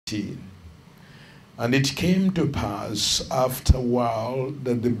16. And it came to pass after a while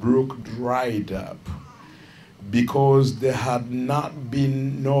that the brook dried up, because there had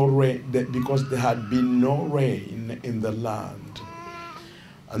been no rain in the land.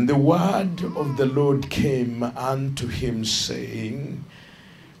 And the word of the Lord came unto him, saying,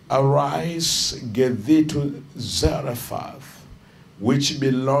 Arise, get thee to Zarephath, which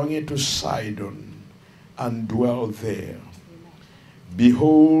belongeth to Sidon, and dwell there.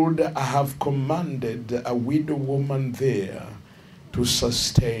 Behold, I have commanded a widow woman there to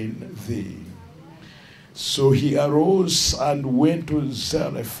sustain thee. So he arose and went to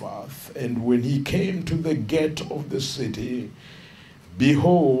Zarephath, and when he came to the gate of the city,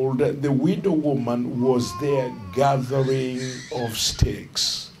 behold, the widow woman was there gathering of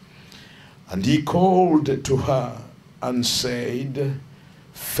sticks. And he called to her and said,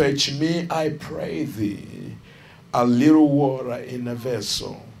 Fetch me, I pray thee, a little water in a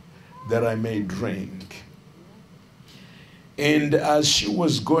vessel, that I may drink. And as she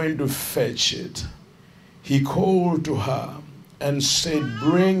was going to fetch it, he called to her and said,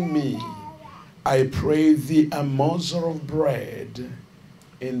 Bring me, I pray thee, a morsel of bread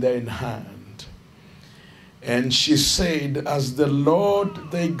in thine hand. And she said, As the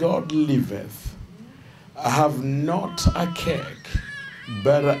Lord thy God liveth, I have not a cake,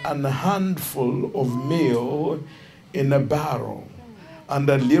 but an handful of meal in a barrel, and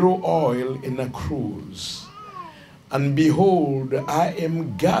a little oil in a cruse. And behold, I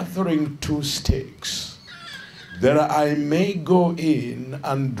am gathering 2 sticks, that I may go in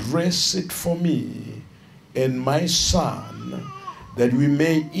and dress it for me and my son, that we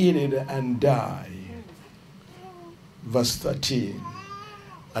may eat it and die. Verse 13.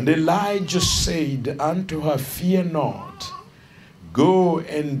 And Elijah said unto her, Fear not, go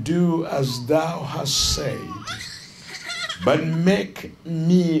and do as thou hast said, but make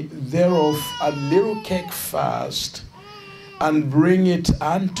me thereof a little cake first, and bring it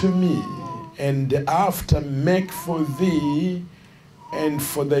unto me, and after make for thee and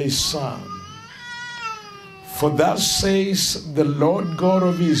for thy son. For thus says the Lord God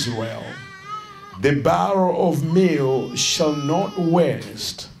of Israel, the barrel of meal shall not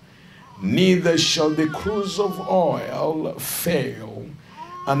waste, neither shall the cruse of oil fail,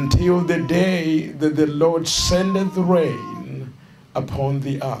 until the day that the Lord sendeth rain upon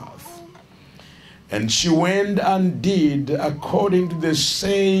the earth. And she went and did according to the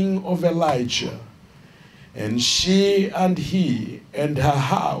saying of Elijah. And she and he and her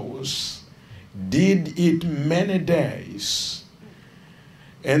house did it many days.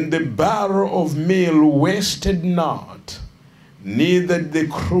 And the barrel of meal wasted not, neither the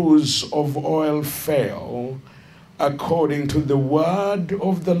cruse of oil fail, according to the word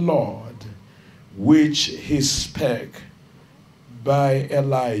of the Lord, which he spake by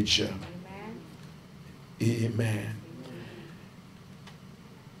Elijah. Amen.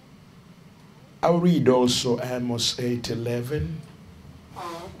 I'll read also Amos 8:11.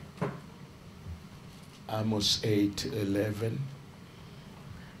 Amos 8:11.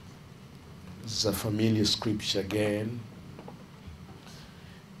 It's a familiar scripture again.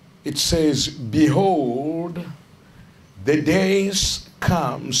 It says, Behold, the days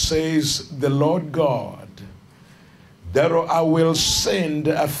come, says the Lord God, that I will send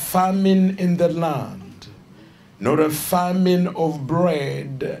a famine in the land, not a famine of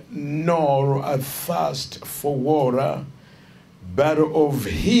bread, nor a thirst for water, but of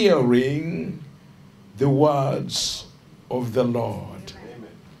hearing the words of the Lord.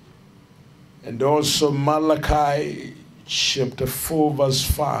 Amen. And also Malachi chapter 4 verse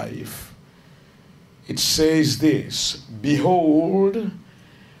 5, it says this, Behold,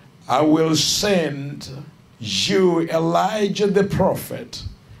 I will send you Elijah the prophet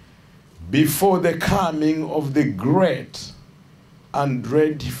before the coming of the great and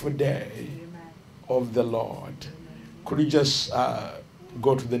dreadful day of the Lord. Could you just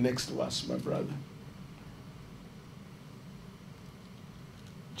go to the next verse, my brother?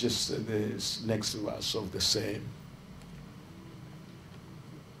 Just this next verse of the same.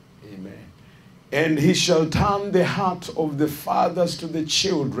 Amen. And he shall turn the heart of the fathers to the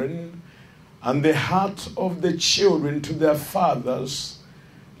children, and the heart of the children to their fathers,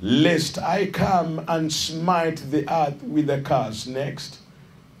 lest I come and smite the earth with a curse. Next.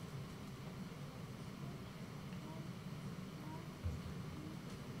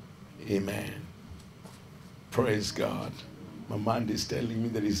 Amen. Praise God. My mind is telling me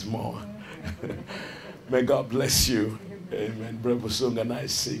there is more. May God bless you. Amen. Brother Sunga and I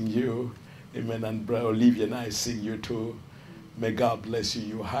sing you. Amen. And Brother Olivia and I sing you too. May God bless you.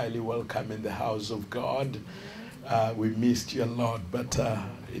 You're highly welcome in the house of God. We missed you a lot, but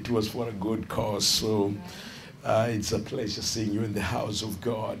it was for a good cause. So it's a pleasure seeing you in the house of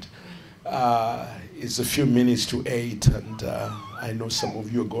God. It's a few minutes to 8, and I know some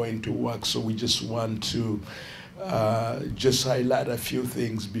of you are going to work, so we just want to just highlight a few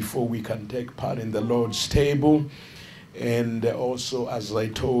things before we can take part in the Lord's table. And also, as I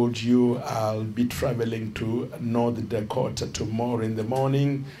told you, I'll be traveling to North Dakota tomorrow in the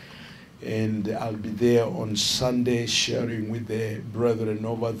morning, and I'll be there on Sunday sharing with the brethren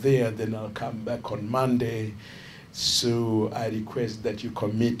over there. Then I'll come back on Monday. So I request that you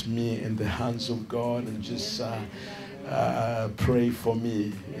commit me in the hands of God and just pray for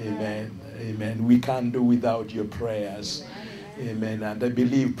me. Amen. Amen. We can't do without your prayers. Amen. And I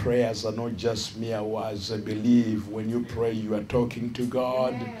believe prayers are not just mere words. I believe when you pray, you are talking to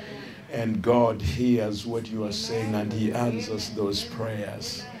God, and God hears what you are saying, and he answers those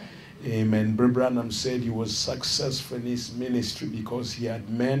prayers. Amen. Brother Branham said he was successful in his ministry because he had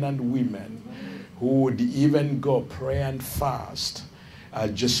men and women who would even go pray and fast,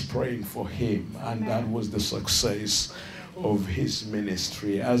 just praying for him. And that was the success of his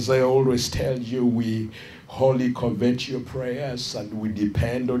ministry. As I always tell you, we wholly covet your prayers, and we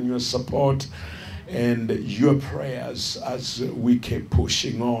depend on your support and your prayers as we keep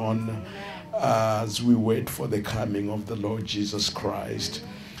pushing on, as we wait for the coming of the Lord Jesus Christ.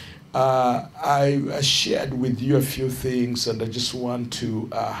 I shared with you a few things, and I just want to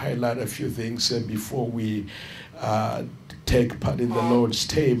highlight a few things before we take part in the Lord's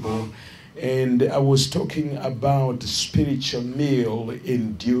table. And I was talking about spiritual meal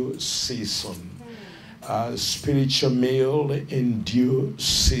in due season. Spiritual meal in due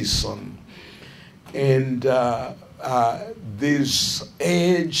season. And this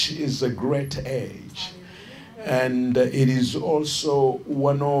age is a great age. And it is also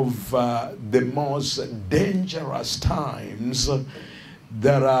one of the most dangerous times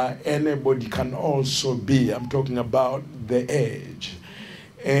that anybody can also be. I'm talking about the age.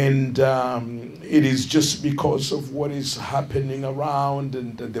 And it is just because of what is happening around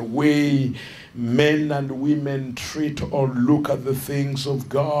and the way men and women treat or look at the things of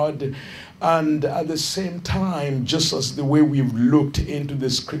God. And at the same time, just as the way we've looked into the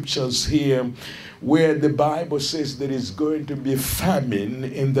scriptures here, where the Bible says there is going to be famine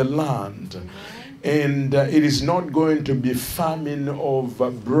in the land. And it is not going to be famine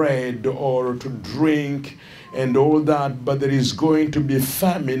of bread or to drink and all that, but there is going to be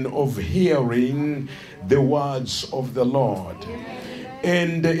famine of hearing the words of the Lord.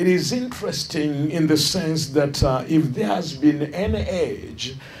 And it is interesting in the sense that if there has been any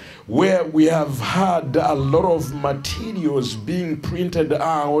age where we have had a lot of materials being printed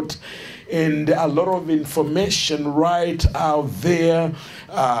out and a lot of information right out there,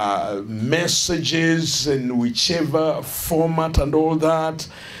 messages in whichever format and all that,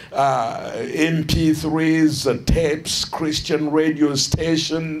 MP3s, tapes, Christian radio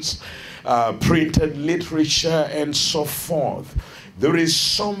stations, printed literature, and so forth. There is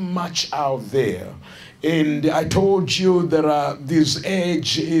so much out there. And I told you that this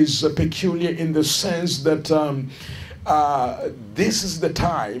age is peculiar in the sense that this is the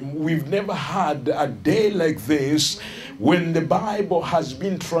time. We've never had a day like this when the Bible has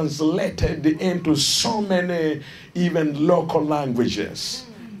been translated into so many even local languages.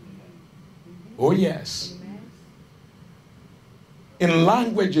 Oh, yes. In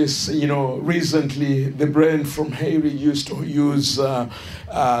languages, you know, recently the brethren from Haiti used to use the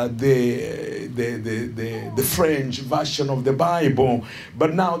French version of the Bible,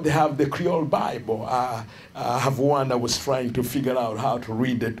 but now they have the Creole Bible. I have one I was trying to figure out how to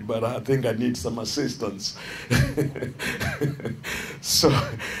read it, but I think I need some assistance. So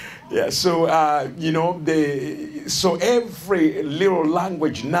every little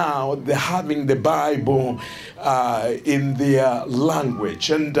language now, they're having the Bible in their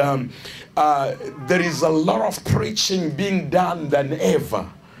language. And there is a lot of preaching being done than ever.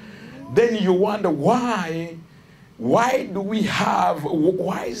 Then you wonder why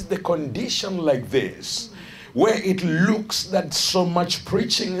is the condition like this? Where it looks that so much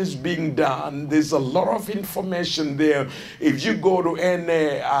preaching is being done. There's a lot of information there. If you go to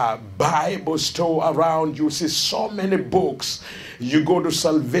any Bible store around, you see so many books. You go to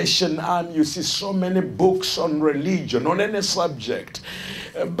Salvation Army, you see so many books on religion, on any subject.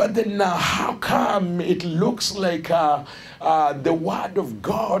 But then how come it looks like the Word of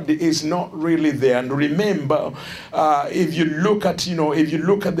God is not really there? And remember, if you look at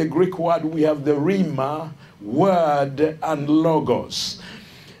the Greek word, we have the rhema, word, and logos.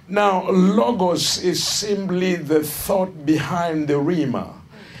 Now, logos is simply the thought behind the rhema.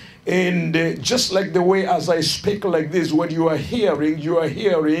 And just like the way as I speak like this, what you are hearing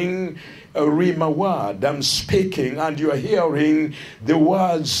a Rhema word. I'm speaking and you are hearing the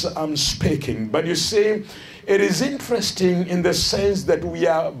words I'm speaking. But you see, it is interesting in the sense that we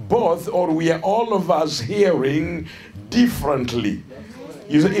are both, or we are all of us hearing differently.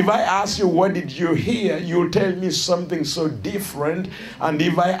 If I ask you, what did you hear? You'll tell me something so different. And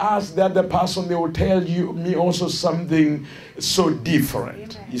if I ask the other person, they will tell me also something so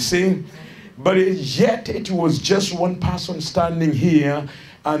different. You see? But yet it was just one person standing here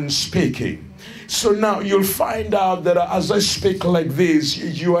and speaking. So now you'll find out that as I speak like this,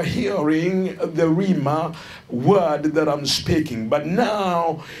 you are hearing the Rhema word that I'm speaking. But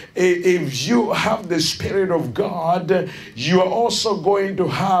now, if you have the Spirit of God, you are also going to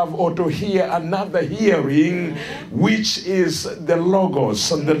have or to hear another hearing, which is the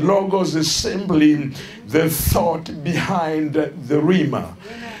Logos. And the Logos is simply the thought behind the Rhema.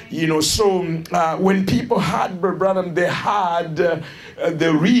 You know, so when people had Brother, they had the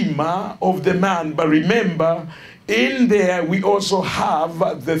Rhema of the man. But remember, in there we also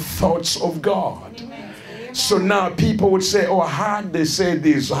have the thoughts of God. Amen. So now people would say, oh, I heard they say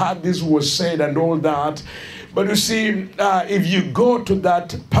this, I heard this was said and all that. But you see, if you go to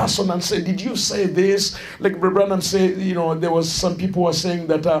that person and say, did you say this? Like Branham said, you know, there was some people who were saying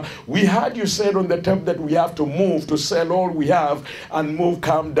that we heard you said on the top that we have to move, to sell all we have and move,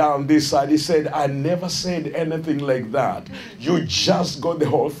 come down this side. He said, I never said anything like that. You just got the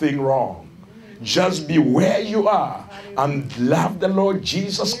whole thing wrong. Just be where you are and love the Lord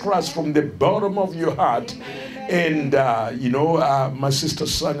Jesus Christ from the bottom of your heart. And, my sister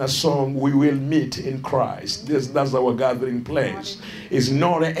sang a song, We Will Meet in Christ. That's our gathering place. It's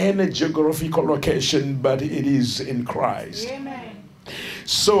not any geographical location, but it is in Christ. Amen.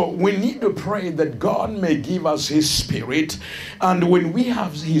 So we need to pray that God may give us His Spirit. And when we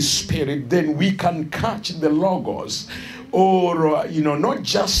have His Spirit, then we can catch the Logos. Or, not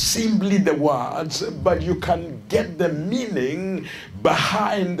just simply the words, but you can get the meaning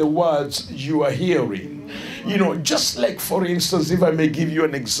behind the words you are hearing. Just like, for instance, if I may give you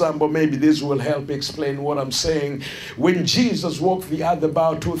an example, maybe this will help explain what I'm saying. When Jesus walked the earth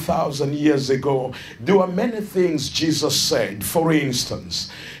about 2,000 years ago, there were many things Jesus said. For instance,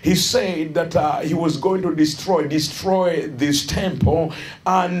 He said that He was going to destroy this temple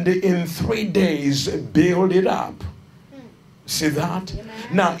and in 3 days build it up. See that? Amen.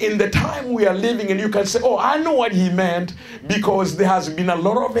 Now, in the time we are living in, you can say, oh, I know what He meant, because there has been a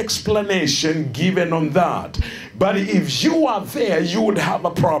lot of explanation given on that. But if you are there, you would have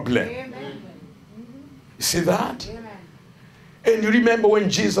a problem. Amen. See that? Amen. And you remember when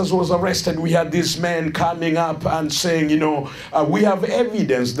Jesus was arrested, we had this man coming up and saying, we have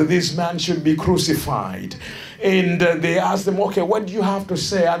evidence that this man should be crucified. And they asked them, okay, what do you have to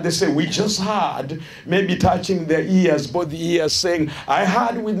say? And they say, we just heard, maybe touching their ears, both the ears, saying, I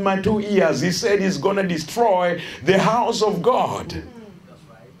heard with my 2 ears, he said he's going to destroy the house of God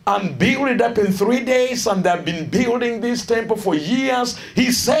and build it up in 3 days. And they've been building this temple for years.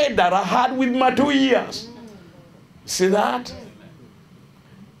 He said that I heard with my 2 ears. See that?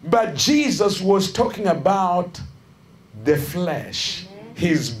 But Jesus was talking about the flesh,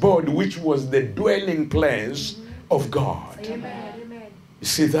 His body, which was the dwelling place of God. Amen. You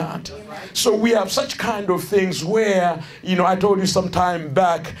see that? Amen. So we have such kind of things where, I told you some time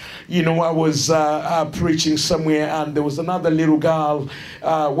back, I was preaching somewhere and there was another little girl.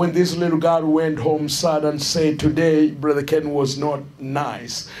 When this little girl went home sad and said, today, Brother Ken was not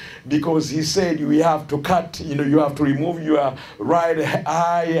nice. Because he said you have to cut, you have to remove your right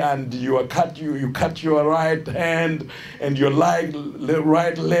eye and you cut your right hand and your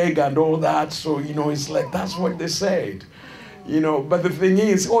right leg and all that. So, it's like, that's what they said. But the thing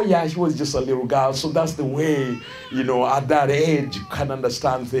is, oh yeah, she was just a little girl. So that's the way, at that age, you can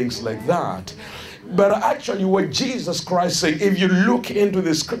understand things like that. But actually what Jesus Christ said, if you look into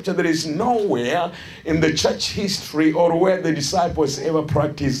the scripture, there is nowhere in the church history or where the disciples ever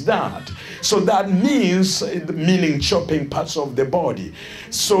practiced that. So that means, meaning chopping parts of the body.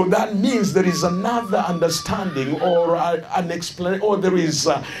 So that means there is another understanding or an explanation, or there is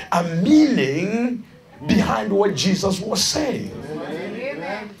a meaning behind what Jesus was saying.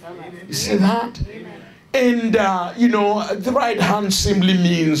 Amen. You see that? And, the right hand simply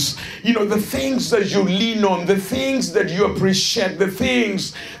means, the things that you lean on, the things that you appreciate, the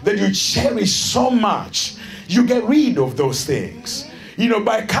things that you cherish so much, you get rid of those things.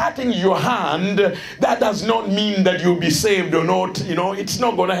 By cutting your hand, that does not mean that you'll be saved or not. It's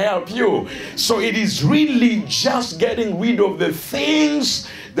not going to help you. So it is really just getting rid of the things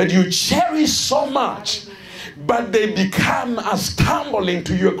that you cherish so much. but they become a stumbling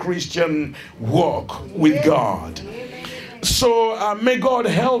to your Christian walk with God. So may God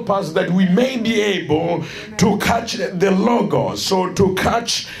help us that we may be able to catch the Logos. So to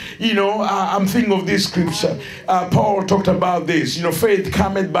catch, I'm thinking of this scripture. Paul talked about this. Faith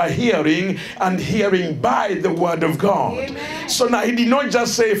cometh by hearing, and hearing by the word of God. Amen. So now he did not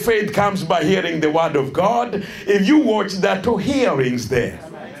just say faith comes by hearing the word of God. If you watch, there are two hearings there.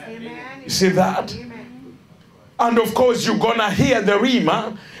 Amen. You see that? Amen. And of course you're going to hear the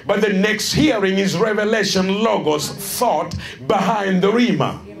Rhema. But the next hearing is revelation, logos, thought behind the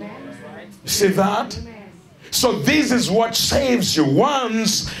Rhema. See that? So this is what saves you.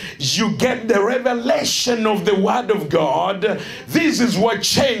 Once you get the revelation of the Word of God, this is what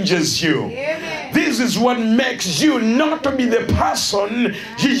changes you. Amen. This is what makes you not to be the person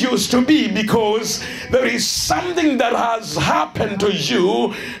you used to be, because there is something that has happened to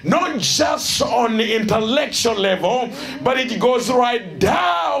you, not just on the intellectual level, but it goes right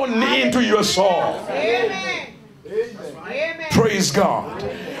down into your soul. Amen. Amen. Praise God.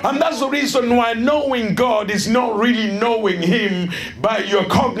 And that's the reason why knowing God is not really knowing Him by your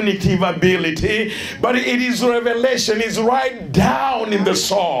cognitive ability, but it is revelation. It's right down in the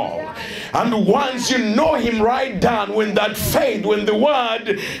soul. And once you know Him right down, when that faith, when the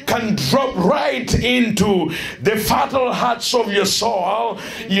Word can drop right into the fertile hearts of your soul,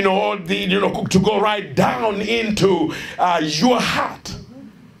 to go right down into your heart,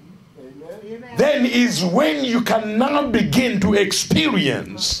 then is when you can now begin to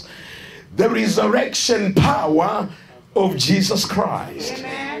experience the resurrection power of Jesus Christ.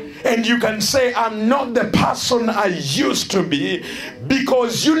 Amen. And you can say, I'm not the person I used to be,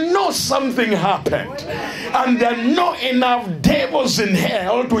 because you know something happened. And there are not enough devils in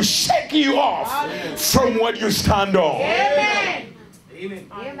hell to shake you off from what you stand on. Amen.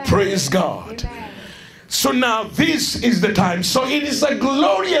 Amen. Praise God. Amen. So now this is the time. So it is a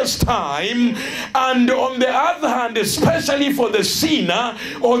glorious time. And on the other hand, especially for the sinner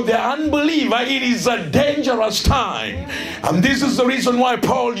or the unbeliever, it is a dangerous time. And this is the reason why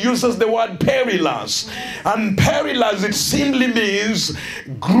Paul uses the word perilous. And perilous, it simply means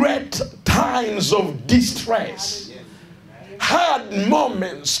great times of distress, hard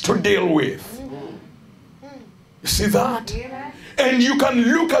moments to deal with. You see that? And you can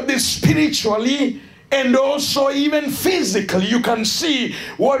look at this spiritually, and also even physically. You can see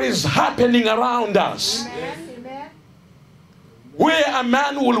what is happening around us. Amen. Where a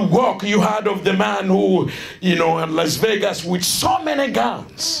man will walk, you heard of the man who, in Las Vegas with so many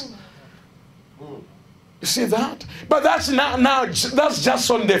guns. You see that? But that's that's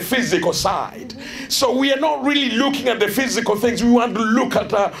just on the physical side. So we are not really looking at the physical things. We want to look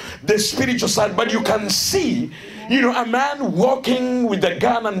at the spiritual side. But you can see, a man walking with a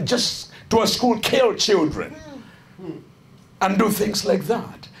gun and just to a school kill children and do things like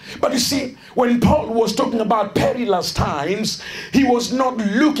that. But you see, when Paul was talking about perilous times, he was not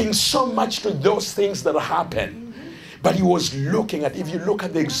looking so much to those things that happen, but he was looking at, if you look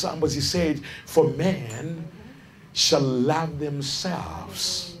at the examples, he said, for men shall love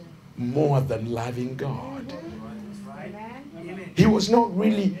themselves more than loving God. He was not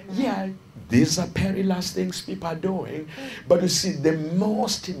really, these are perilous things people are doing. But you see, the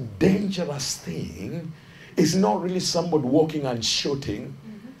most dangerous thing is not really somebody walking and shooting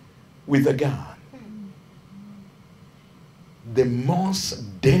with a gun. The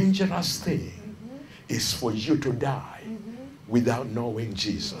most dangerous thing is for you to die without knowing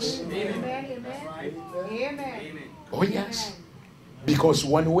Jesus. Amen. Amen. Oh yes. Because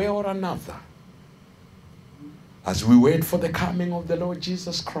one way or another, as we wait for the coming of the Lord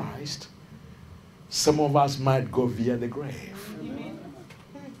Jesus Christ, some of us might go via the grave.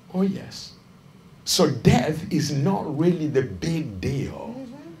 Oh yes. So death is not really the big deal.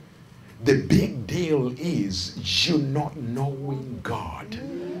 The big deal is you not knowing God.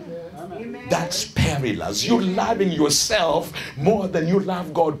 That's perilous. You're loving yourself more than you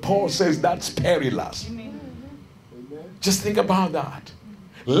love God. Paul says that's perilous. Just think about that.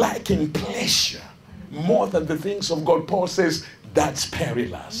 Liking pleasure more than the things of God. Paul says that's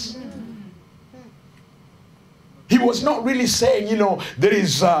perilous. He was not really saying, there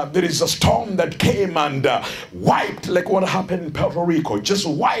is a storm that came and wiped, like what happened in Puerto Rico, just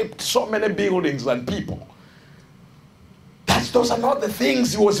wiped so many buildings and people. Those are not the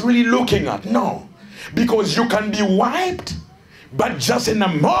things he was really looking at. No. Because you can be wiped, but just in a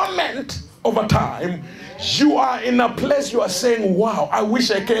moment of a time, you are in a place you are saying, wow, I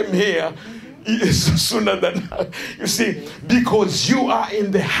wish I came here sooner than, you see, because you are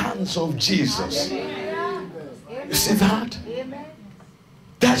in the hands of Jesus. You see that?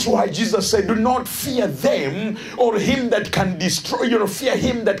 That's why Jesus said, do not fear them or him that can destroy, fear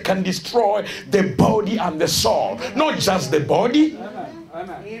him that can destroy the body and the soul. Not just the body.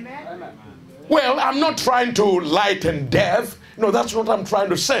 Amen. Well, I'm not trying to lighten death. No, that's what I'm trying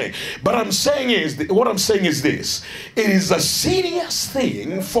to say. But what I'm saying is this. It is a serious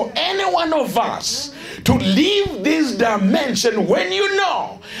thing for any one of us to leave this dimension when you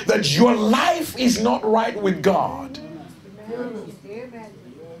know that your life is not right with God. Amen.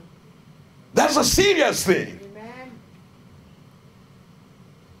 That's a serious thing. Amen.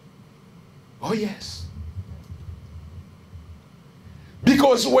 Oh, yes.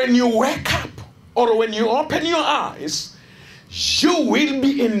 Because when you wake up or when you open your eyes, you will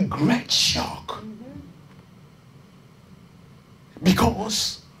be in great shock.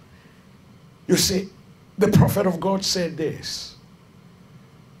 Because, you see, the prophet of God said this.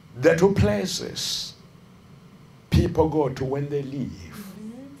 The two places people go to when they leave.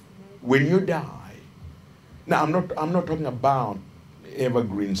 When you die. Now, I'm not talking about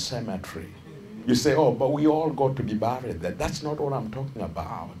Evergreen Cemetery. You say, oh, but we all got to be buried there. That's not what I'm talking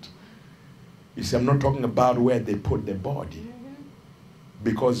about. You see, I'm not talking about where they put the body.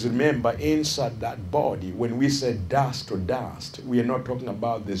 Because remember, inside that body, when we say dust to dust, we are not talking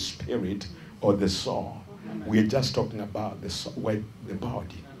about the spirit or the soul. We are just talking about the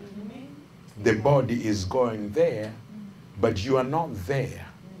body. The body is going there, but you are not there.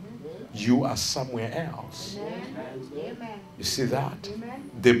 You are somewhere else. You see that?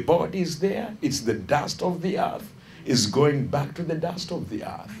 The body is there. It's the dust of the earth. It's going back to the dust of the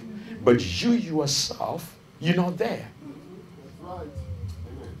earth. But you yourself, you're not there.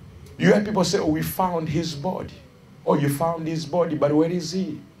 You hear people say, oh, we found his body. Oh, you found his body, but where is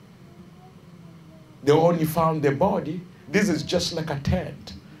he? They only found the body. This is just like a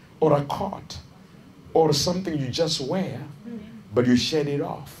tent or a cot or something you just wear, but you shed it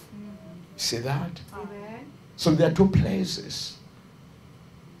off. See that? Amen. So there are two places.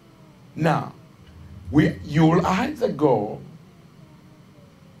 Now, you will either go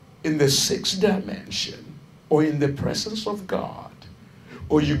in the sixth dimension or in the presence of God,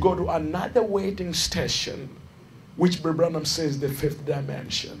 or you go to another waiting station, which Brother Branham says the fifth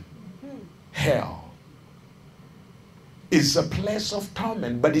dimension. Hell is a place of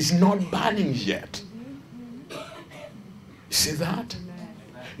torment, but it's not burning yet. You see that?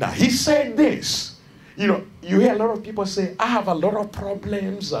 Now, he said this. You hear a lot of people say, I have a lot of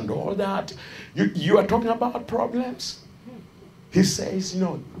problems and all that. You are talking about problems? He says,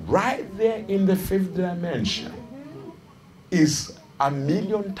 right there in the fifth dimension is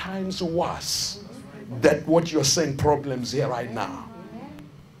 1,000,000 times worse than what you're saying problems here right now.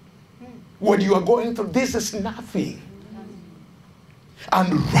 What you are going through, this is nothing.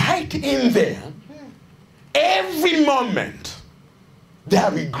 And right in there, every moment, they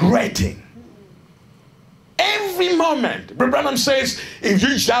are regretting. Every moment. Brother Branham says, if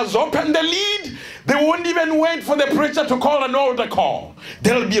you just open the lead, they won't even wait for the preacher to call an altar call.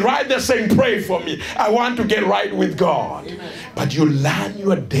 They'll be right there saying, pray for me. I want to get right with God. Amen. But you learn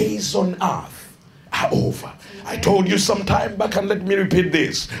your days on earth are over. I told you some time back, and let me repeat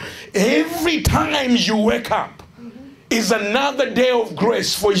this. Every time you wake up is another day of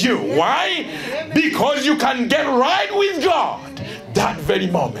grace for you. Why? Because you can get right with God that very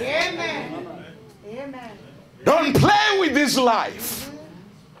moment. Amen. Don't play with this life.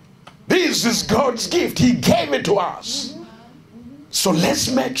 This is God's gift. He gave it to us. So let's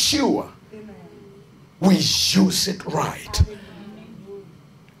make sure we use it right.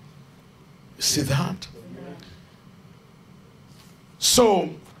 You see that? So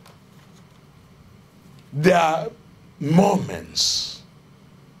there are moments,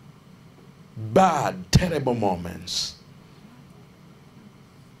 bad, terrible moments.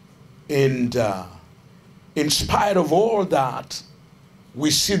 And in spite of all that, we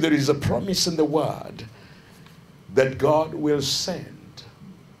see there is a promise in the word that God will send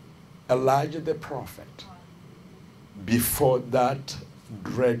Elijah the prophet before that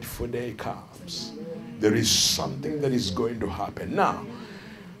dreadful day comes. There is something that is going to happen. Now,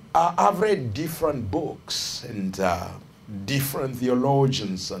 I've read different books and different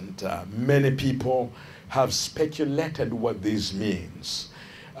theologians, and many people have speculated what this means.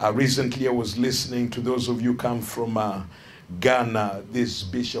 Recently, I was listening to those of you who come from Ghana, this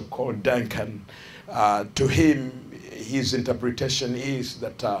bishop called Duncan. To him, his interpretation is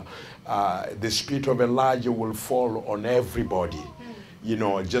that the spirit of Elijah will fall on everybody.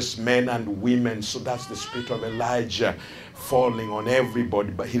 Just men and women. So that's the spirit of Elijah falling on everybody.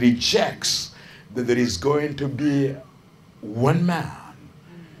 But he rejects that there is going to be one man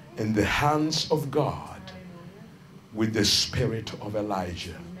in the hands of God with the spirit of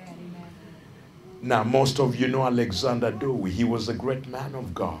Elijah. Amen. Now, most of you know Alexander Dowie. He was a great man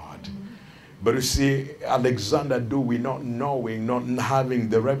of God. But you see, Alexander Dowie, not knowing, not having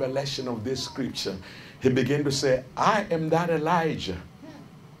the revelation of this scripture, he began to say, I am that Elijah.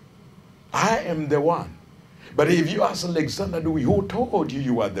 I am the one. But if you ask Alexander Dowie, who told you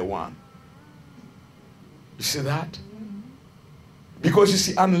you are the one? You see that? Because you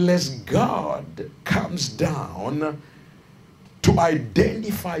see, unless God comes down to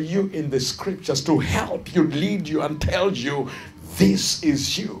identify you in the scriptures, to help you, lead you, and tell you, this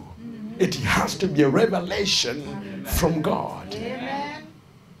is you. It has to be a revelation from God. Amen.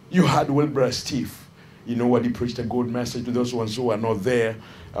 You heard Wilbur Steve. You know what? He preached a good message to those ones who are not there.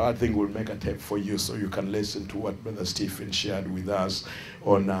 I think we'll make a tape for you so you can listen to what Brother Stephen shared with us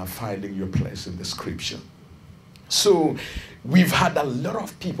on finding your place in the scripture. So we've had a lot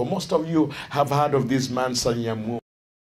of people. Most of you have heard of this man, Sanyamu.